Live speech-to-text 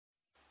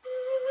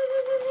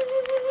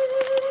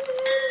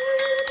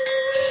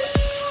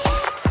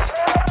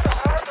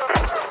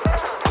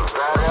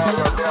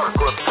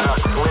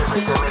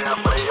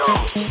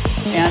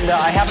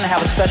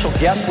have a special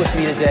guest with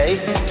me today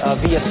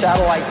via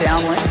satellite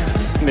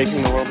downlink.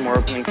 Making the world more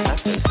open and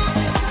connected.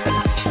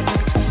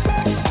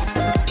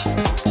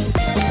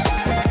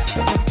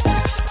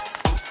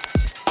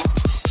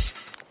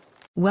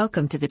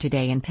 Welcome to the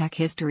Today in Tech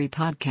History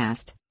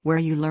podcast, where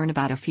you learn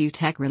about a few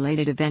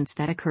tech-related events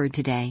that occurred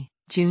today,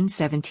 June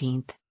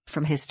 17th,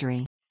 from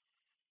history.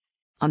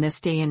 On this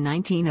day in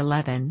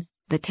 1911,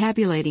 the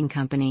Tabulating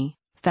Company,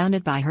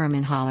 founded by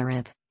Herman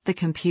Hollerith, the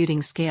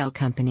Computing Scale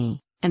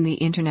Company, and the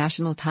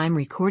International Time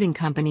Recording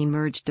Company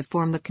merged to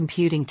form the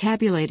Computing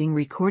Tabulating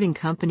Recording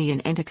Company in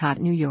Endicott,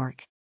 New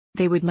York.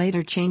 They would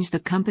later change the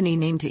company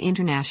name to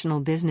International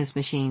Business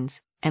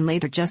Machines, and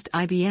later just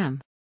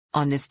IBM.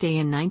 On this day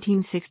in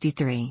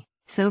 1963,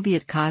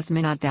 Soviet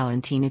cosmonaut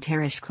Valentina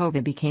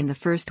Tereshkova became the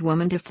first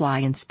woman to fly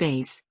in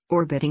space,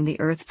 orbiting the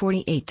Earth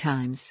 48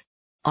 times.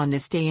 On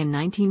this day in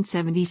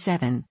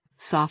 1977,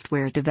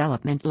 Software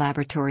Development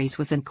Laboratories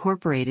was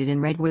incorporated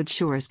in Redwood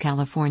Shores,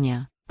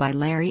 California, by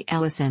Larry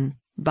Ellison,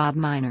 Bob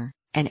Miner,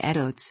 and Ed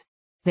Oates.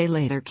 They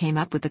later came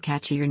up with the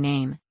catchier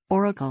name,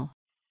 Oracle.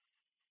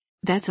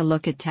 That's a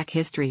look at tech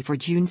history for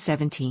June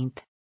 17th.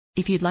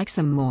 If you'd like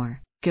some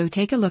more, go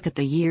take a look at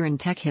the year in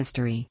tech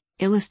history,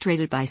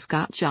 illustrated by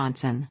Scott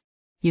Johnson.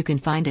 You can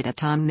find it at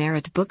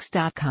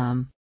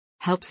tommerrittbooks.com.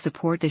 Help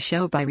support the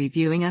show by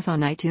reviewing us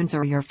on iTunes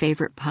or your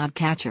favorite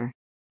podcatcher.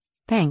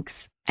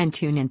 Thanks, and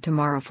tune in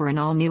tomorrow for an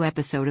all-new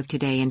episode of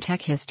Today in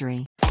Tech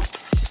History.